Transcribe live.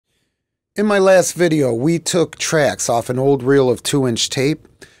In my last video, we took tracks off an old reel of 2-inch tape.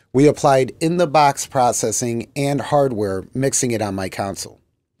 We applied in-the-box processing and hardware, mixing it on my console.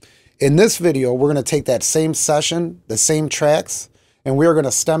 In this video, we're going to take that same session, the same tracks, and we're going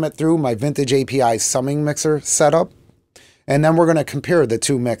to stem it through my vintage API summing mixer setup, and then we're going to compare the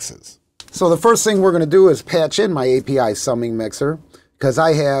two mixes. So the first thing we're going to do is patch in my API summing mixer, because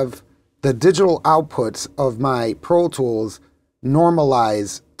I have the digital outputs of my Pro Tools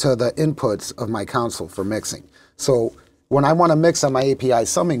normalized to the inputs of my console for mixing. So when I want to mix on my API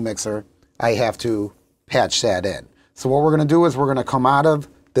summing mixer, I have to patch that in. So what we're going to do is we're going to come out of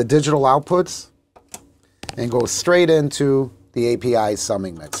the digital outputs and go straight into the API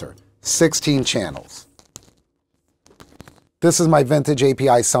summing mixer. 16 channels. This is my vintage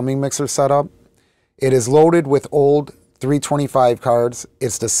API summing mixer setup. It is loaded with old 325 cards.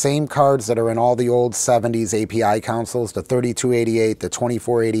 It's the same cards that are in all the old 70s API consoles, the 3288, the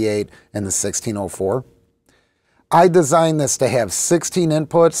 2488, and the 1604. I designed this to have 16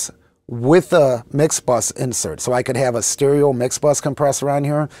 inputs with a mix bus insert. So I could have a stereo mix bus compressor on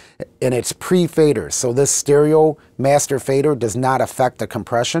here, and it's pre-fader. So this stereo master fader does not affect the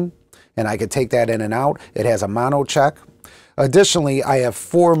compression, and I could take that in and out. It has a mono check. Additionally, I have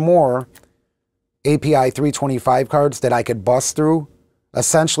 4 more API 325 cards that I could bus through,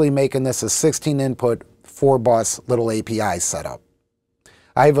 essentially making this a 16 input, 4 bus little API setup.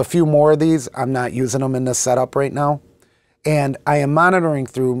 I have a few more of these. I'm not using them in this setup right now. And I am monitoring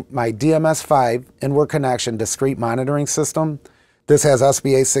through my DMS5 inward connection discrete monitoring system. This has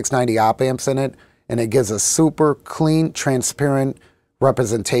SBA 690 op amps in it, and it gives a super clean, transparent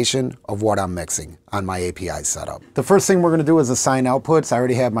representation of what I'm mixing on my API setup. The first thing we're going to do is assign outputs. I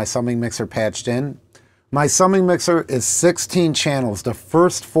already have my summing mixer patched in. My summing mixer is 16 channels. The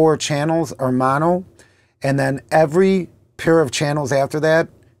first 4 channels are mono, and then every pair of channels after that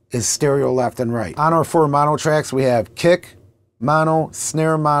is stereo left and right. On our 4 mono tracks, we have kick mono,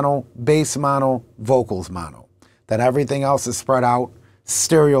 snare mono, bass mono, vocals mono. Then everything else is spread out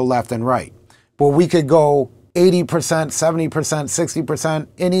stereo left and right. But we could go 80%, 70%, 60%,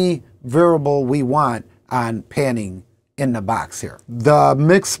 any variable we want on panning in the box here. The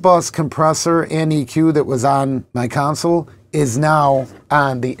mix bus compressor and EQ that was on my console is now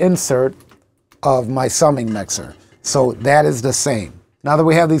on the insert of my summing mixer. So that is the same. Now that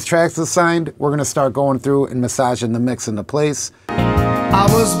we have these tracks assigned, we're gonna start going through and massaging the mix into place. I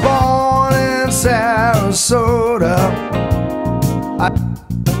was born in Sarasota.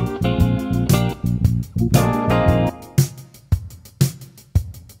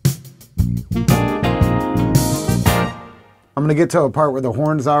 I'm gonna get to a part where the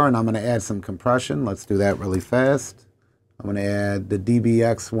horns are, and I'm gonna add some compression. Let's do that really fast. I'm gonna add the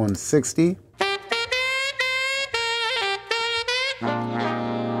DBX 160.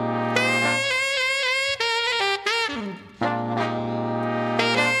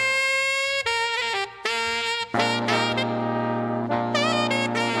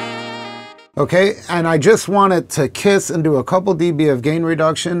 Okay, and I just want it to kiss and do a couple dB of gain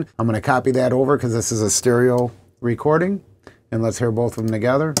reduction. I'm gonna copy that over because this is a stereo recording. And let's hear both of them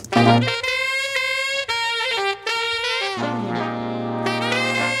together.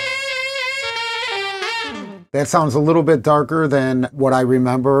 That sounds a little bit darker than what I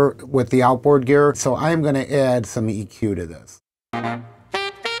remember with the outboard gear, so I'm going to add some EQ to this.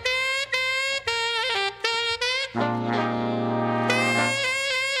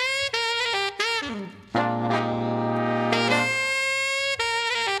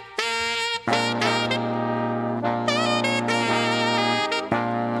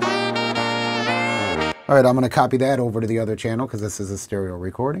 All right, I'm going to copy that over to the other channel because this is a stereo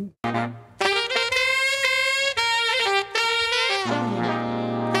recording. All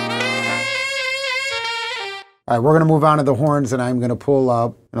right, we're going to move on to the horns, and I'm going to pull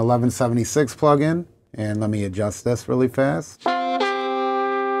up an 1176 plug-in, and let me adjust this really fast.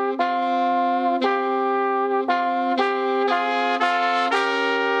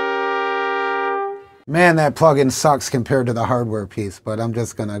 Man, that plugin sucks compared to the hardware piece, but I'm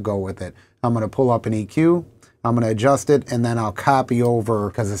just gonna go with it. I'm gonna pull up an EQ, I'm gonna adjust it, and then I'll copy over,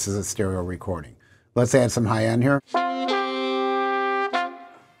 because this is a stereo recording. Let's add some high end here.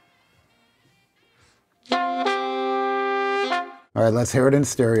 All right, let's hear it in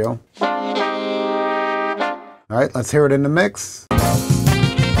stereo. All right, let's hear it in the mix.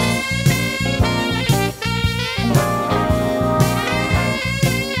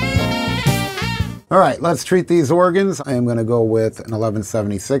 All right, let's treat these organs. I am going to go with an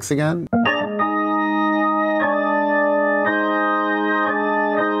 1176 again.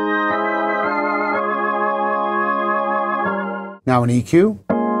 Now an EQ.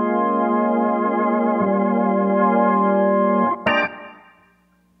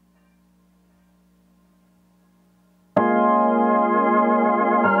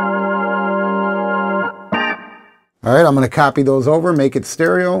 I'm going to copy those over, make it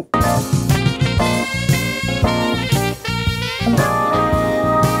stereo.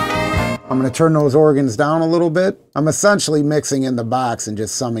 I'm going to turn those organs down a little bit. I'm essentially mixing in the box and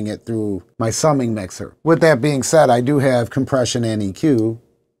just summing it through my summing mixer. With that being said, I do have compression and EQ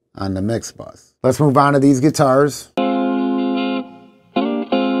on the mix bus. Let's move on to these guitars.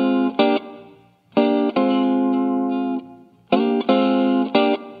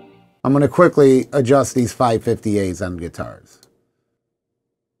 I'm going to quickly adjust these 558s on guitars.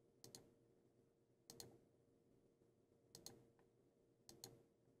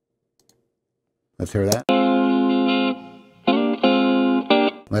 Let's hear that.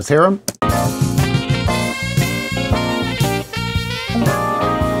 Let's hear them.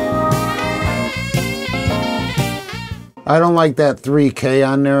 I don't like that 3K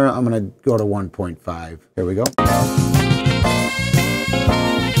on there. I'm going to go to 1.5. Here we go.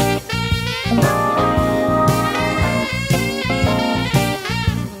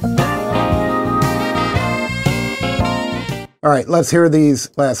 All right, let's hear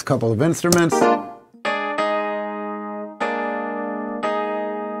these last couple of instruments.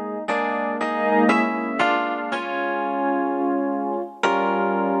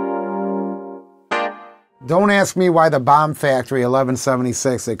 Don't ask me why the Bomb Factory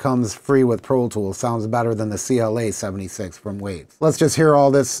 1176 that comes free with Pro Tools sounds better than the CLA 76 from Waves. Let's just hear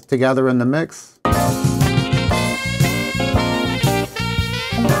all this together in the mix.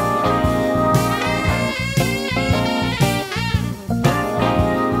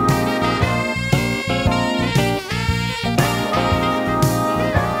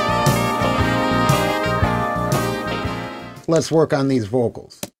 Let's work on these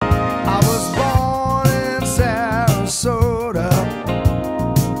vocals. I was born in Sarasota.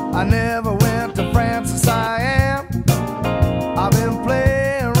 I never went to France, I am. I've been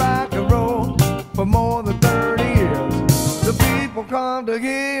playing rock and roll for more than 30 years. The people come to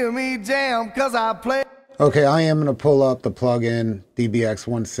hear me jam because I play. Okay, I am going to pull up the plugin DBX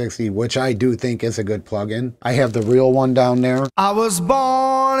 160, which I do think is a good plugin. I have the real one down there. I was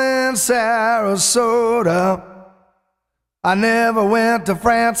born in Sarasota. I never went to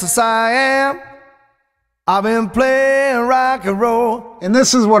France, as I am. I've been playing rock and roll. And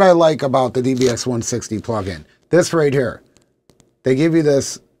this is what I like about the DBX 160 plugin. This right here. They give you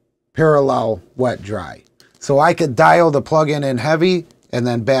this parallel wet dry. So I could dial the plugin in heavy and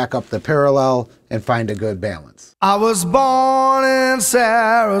then back up the parallel and find a good balance. I was born in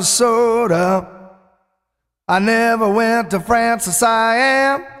Sarasota. I never went to France, as I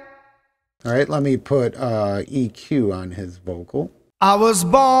am. All right, let me put EQ on his vocal. I was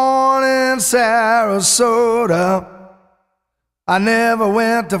born in Sarasota. I never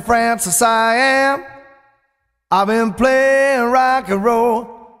went to France, as I am. I've been playing rock and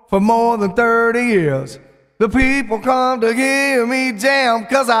roll for more than 30 years. The people come to hear me jam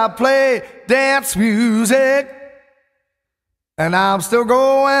because I play dance music. And I'm still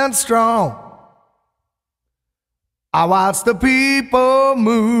going strong. I watch the people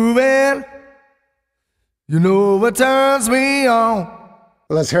moving. You know what turns me on.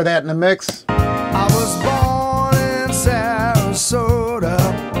 Let's hear that in the mix. I was born in Sarasota.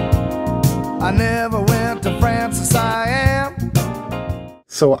 I never went to France, as I am.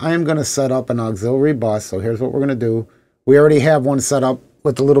 So I'm going to set up an auxiliary bus. So here's what we're going to do. We already have one set up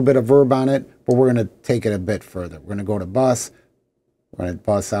with a little bit of verb on it, but we're going to take it a bit further. We're going to go to bus. We're going to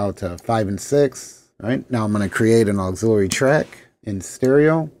bus out to 5 and 6. All right, now I'm going to create an auxiliary track in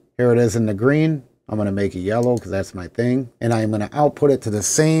stereo. Here it is in the green. I'm going to make it yellow because that's my thing. And I'm going to output it to the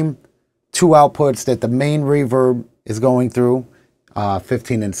same two outputs that the main reverb is going through,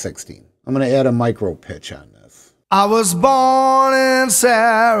 15 and 16. I'm going to add a micro pitch on this. I was born in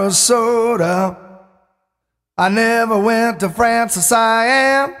Sarasota. I never went to France, as I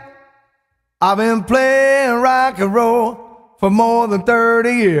am. I've been playing rock and roll for more than 30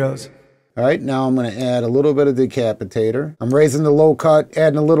 years. All right, now I'm going to add a little bit of decapitator. I'm raising the low cut,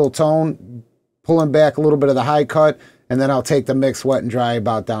 adding a little tone, pulling back a little bit of the high cut, and then I'll take the mix wet and dry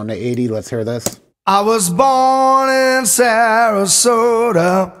about down to 80. Let's hear this. I was born in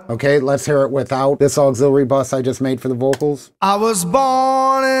Sarasota. Okay, let's hear it without this auxiliary bus I just made for the vocals. I was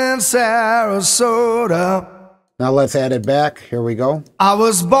born in Sarasota. Now let's add it back. Here we go. I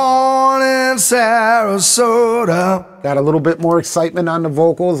was born in Sarasota. Got a little bit more excitement on the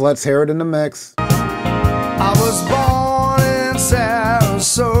vocals. Let's hear it in the mix. I was born in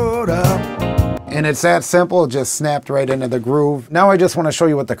Sarasota. And it's that simple, it just snapped right into the groove. Now I just want to show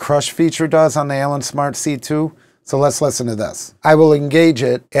you what the crush feature does on the Allen Smart C2. So let's listen to this. I will engage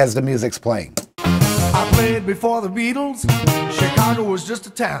it as the music's playing. I played before the Beatles. Chicago was just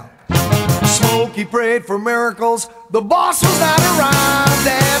a town. Smokey prayed for miracles, the boss was not around.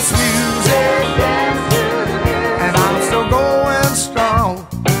 Dance music, and I'm still going strong.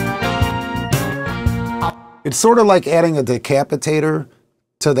 It's sort of like adding a decapitator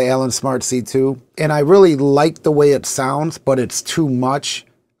to the Allen Smart C2. And I really like the way it sounds, but it's too much.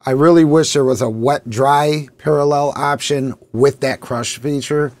 I really wish there was a wet-dry parallel option with that crush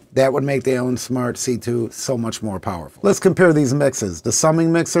feature. That would make the Allen Smart C2 so much more powerful. Let's compare these mixes. The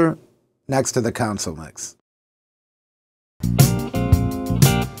summing mixer next to the console mix.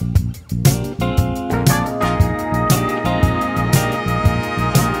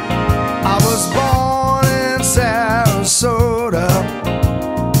 I was born in Sarasota.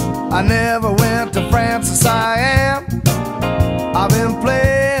 I never went to Francis I am. I've been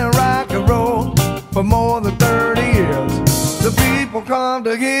playing rock and roll for more than 30 years. The people come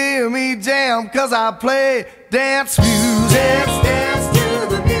to hear me jam, cause I play dance music. Dance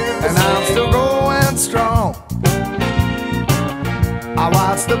to the music. And I'm still going strong. I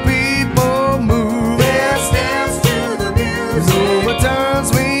watch the people move. Dance to the music. So it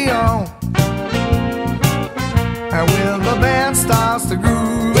turns me on. And when the band starts to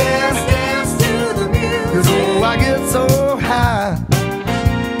groove, dance to the music. Cause oh, I get so high.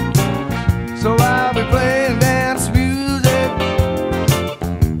 So I'll be playing dance music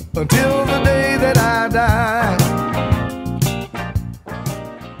until the day that I die.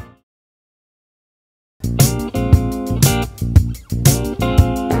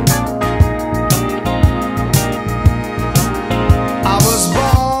 I was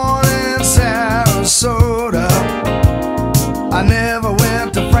born in Sarasota. I never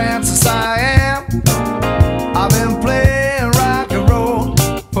went to Francis I am. I've been playing rock and roll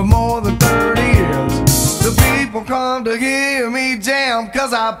for more than 30 years. The people come to hear me jam,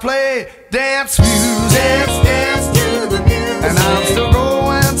 cause I play dance music. Dance to the music. And I'm still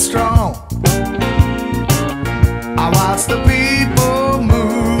going strong. I watch the people